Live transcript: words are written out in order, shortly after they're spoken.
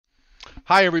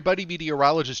Hi, everybody.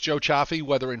 Meteorologist Joe Cioffi.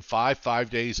 Weather in 5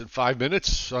 days and 5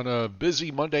 minutes on a busy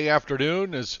Monday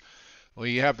afternoon as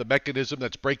we have the mechanism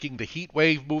that's breaking the heat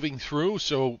wave moving through.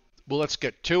 Let's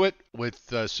get to it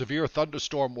with severe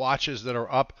thunderstorm watches that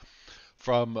are up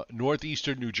from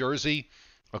northeastern New Jersey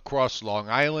across Long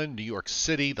Island, New York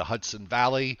City, the Hudson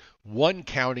Valley, one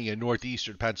county in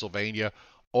northeastern Pennsylvania,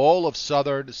 all of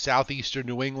southeastern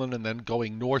New England, and then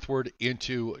going northward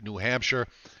into New Hampshire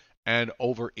and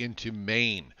over into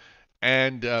Maine.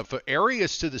 And for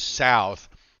areas to the south,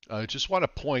 I just want to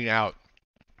point out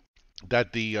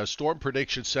that the Storm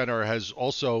Prediction Center has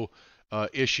also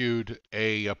issued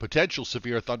a potential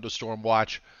severe thunderstorm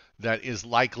watch that is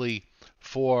likely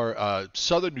for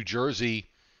southern New Jersey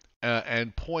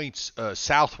and points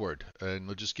southward. And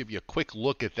we'll just give you a quick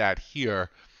look at that here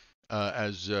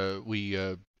as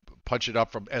we punch it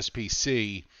up from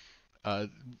SPC.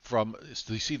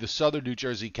 You see the southern New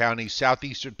Jersey counties,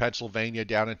 southeastern Pennsylvania,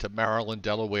 down into Maryland,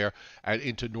 Delaware, and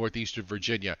into northeastern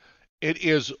Virginia. It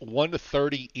is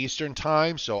 1:30 Eastern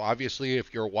Time, so obviously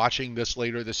if you're watching this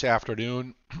later this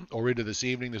afternoon or into this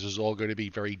evening, this is all going to be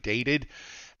very dated.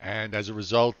 And as a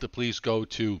result, please go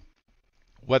to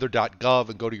weather.gov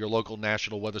and go to your local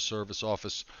National Weather Service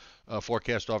office,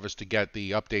 forecast office, to get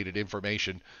the updated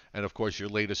information and, of course, your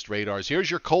latest radars. Here's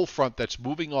your cold front that's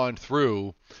moving on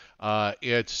through.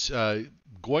 It's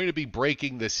going to be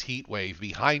breaking this heat wave.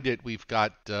 Behind it, we've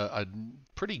got a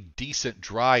pretty decent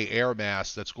dry air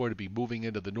mass that's going to be moving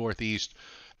into the northeast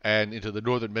and into the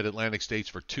northern mid-Atlantic states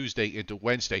for Tuesday into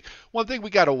Wednesday. One thing we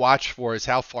got to watch for is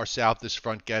how far south this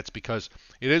front gets, because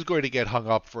it is going to get hung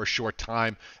up for a short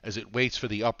time as it waits for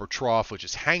the upper trough, which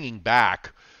is hanging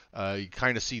back. You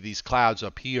kind of see these clouds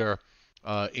up here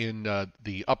in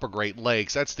the upper Great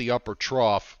Lakes. That's the upper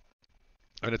trough,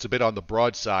 and it's a bit on the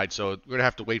broad side, so we're going to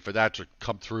have to wait for that to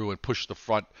come through and push the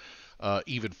front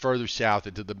even further south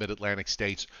into the mid-Atlantic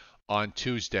states on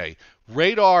Tuesday.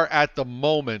 Radar at the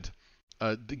moment,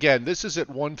 again, this is at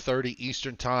 1:30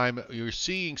 Eastern Time. You're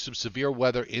seeing some severe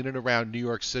weather in and around New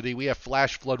York City. We have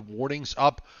flash flood warnings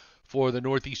up for the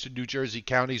northeastern New Jersey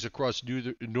counties across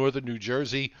northern New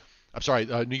Jersey.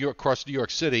 New York, across New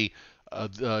York City,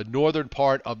 the northern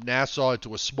part of Nassau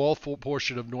into a small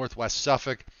portion of northwest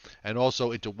Suffolk, and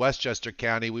also into Westchester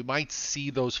County. We might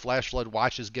see those flash flood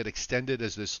watches get extended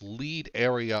as this lead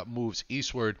area moves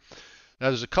eastward. Now,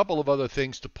 there's a couple of other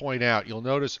things to point out. You'll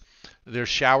notice there's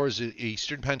showers in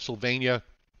eastern Pennsylvania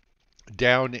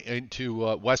down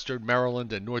into western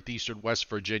Maryland and northeastern West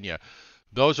Virginia.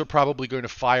 Those are probably going to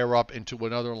fire up into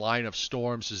another line of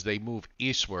storms as they move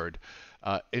eastward.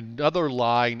 Another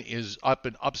line is up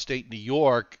in upstate New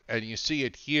York, and you see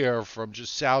it here from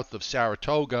just south of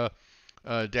Saratoga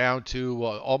down to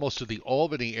almost to the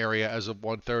Albany area as of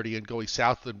 1:30, and going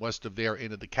south and west of there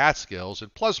into the Catskills.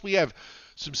 And plus, we have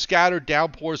some scattered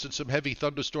downpours and some heavy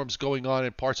thunderstorms going on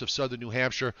in parts of southern New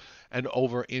Hampshire and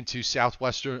over into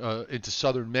into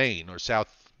southern Maine, or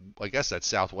I guess that's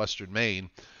southwestern Maine.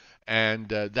 And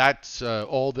that's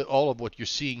all of what you're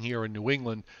seeing here in New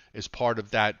England is part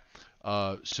of that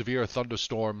severe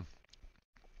thunderstorm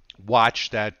watch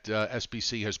that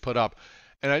SPC has put up.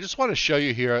 And I just want to show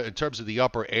you here in terms of the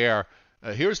upper air.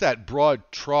 Here's that broad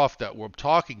trough that we're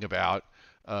talking about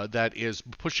that is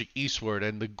pushing eastward.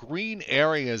 And the green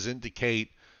areas indicate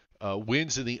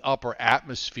winds in the upper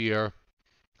atmosphere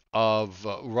of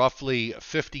roughly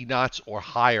 50 knots or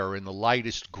higher in the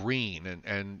lightest green.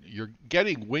 And you're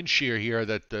getting wind shear here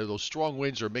that those strong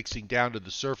winds are mixing down to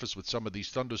the surface with some of these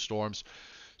thunderstorms.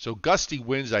 So gusty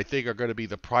winds, I think, are going to be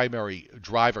the primary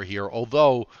driver here,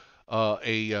 although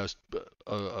a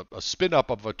spin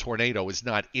up of a tornado is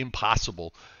not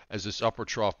impossible as this upper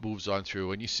trough moves on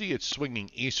through. And you see it swinging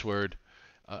eastward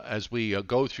as we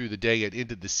go through the day and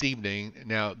into this evening.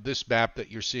 Now, this map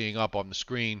that you're seeing up on the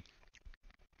screen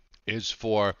is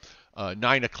for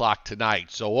 9 o'clock tonight.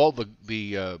 So all those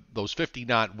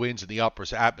 50-knot winds in the upper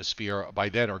atmosphere by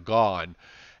then are gone,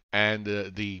 and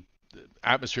the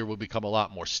atmosphere will become a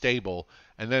lot more stable.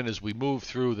 And then as we move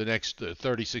through the next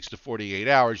 36 to 48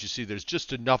 hours, you see there's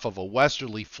just enough of a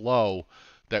westerly flow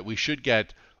that we should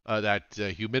get that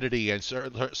humidity and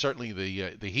certainly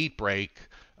the heat break.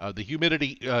 The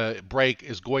humidity break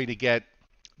is going to get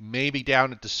maybe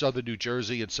down into southern New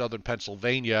Jersey and southern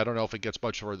Pennsylvania. I don't know if it gets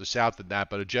much further south than that,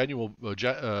 but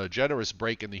a generous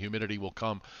break in the humidity will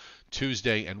come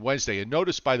Tuesday and Wednesday. And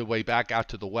notice, by the way, back out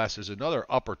to the west, there's another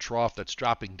upper trough that's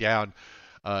dropping down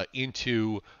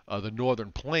into the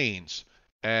northern plains,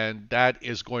 and that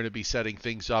is going to be setting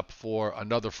things up for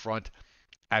another front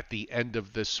at the end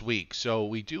of this week. So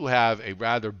we do have a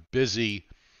rather busy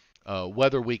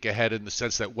weather week ahead in the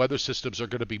sense that weather systems are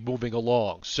going to be moving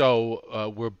along.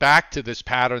 So we're back to this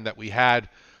pattern that we had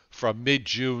from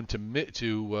mid-June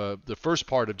to the first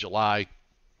part of July,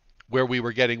 where we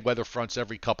were getting weather fronts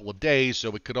every couple of days,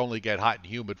 so it could only get hot and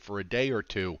humid for a day or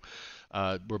two.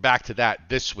 We're back to that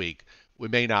this week. We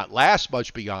may not last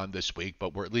much beyond this week,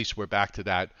 but at least we're back to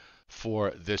that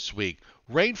for this week.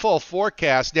 Rainfall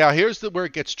forecast. Now, here's where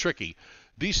it gets tricky.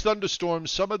 These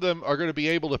thunderstorms, some of them are going to be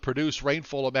able to produce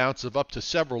rainfall amounts of up to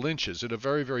several inches in a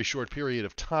very, very short period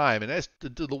of time. And as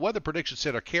the Weather Prediction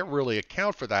Center can't really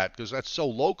account for that because that's so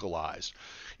localized.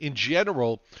 In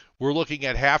general, we're looking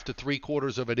at half to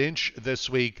 3/4 of an inch this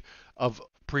week of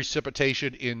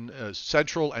precipitation in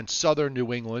central and southern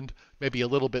New England, maybe a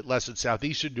little bit less in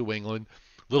southeastern New England,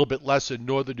 a little bit less in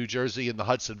northern New Jersey and the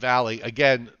Hudson Valley.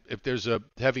 Again, if there's a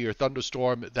heavier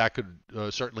thunderstorm, that could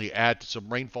certainly add to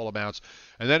some rainfall amounts.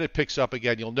 And then it picks up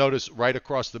again. You'll notice right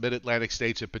across the mid-Atlantic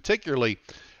states, and particularly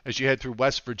as you head through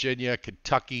West Virginia,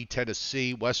 Kentucky,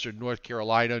 Tennessee, western North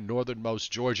Carolina,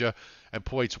 northernmost Georgia, and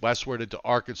points westward into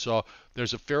Arkansas,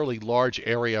 there's a fairly large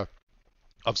area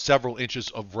of several inches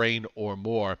of rain or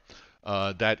more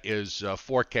that is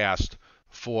forecast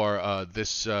for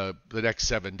the next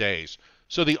 7 days.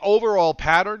 So the overall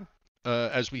pattern,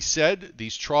 as we said,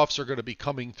 these troughs are going to be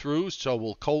coming through, so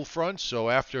will cold fronts. So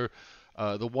after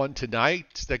the one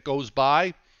tonight that goes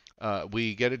by,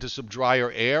 we get into some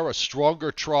drier air. A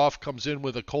stronger trough comes in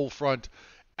with a cold front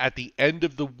at the end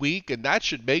of the week, and that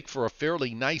should make for a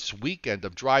fairly nice weekend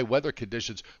of dry weather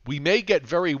conditions. We may get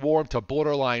very warm to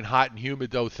borderline hot and humid,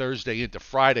 though, Thursday into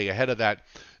Friday ahead of that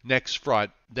next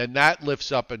front. Then that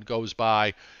lifts up and goes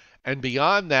by. And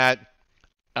beyond that,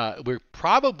 we're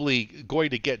probably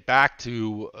going to get back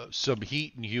to some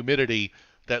heat and humidity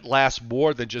that lasts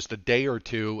more than just a day or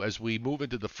two as we move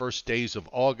into the first days of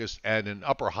August and an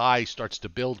upper high starts to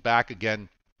build back again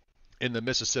in the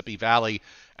Mississippi Valley,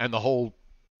 and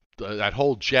that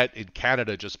whole jet in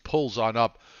Canada just pulls on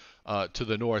up to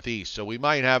the northeast. So we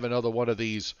might have another one of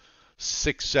these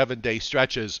 6-7 day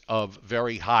stretches of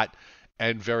very hot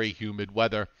and very humid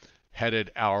weather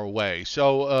headed our way.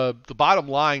 So the bottom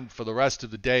line for the rest of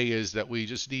the day is that we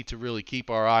just need to really keep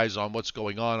our eyes on what's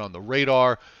going on the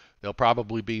radar. There'll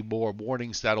probably be more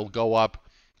warnings that'll go up,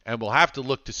 and we'll have to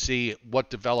look to see what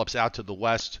develops out to the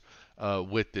west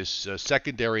with this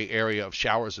secondary area of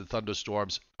showers and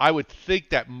thunderstorms. I would think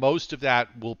that most of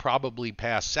that will probably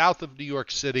pass south of New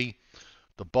York City.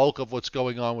 The bulk of what's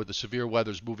going on with the severe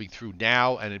weather is moving through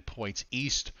now, and it points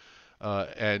east.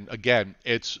 And again,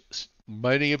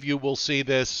 many of you will see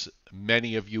this,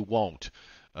 many of you won't.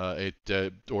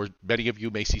 Or many of you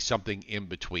may see something in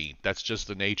between. That's just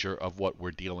the nature of what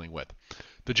we're dealing with.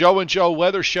 The Joe and Joe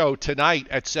Weather Show tonight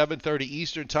at 7:30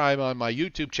 Eastern Time on my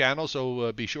YouTube channel,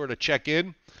 so be sure to check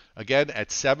in again at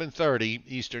 7:30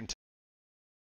 Eastern Time.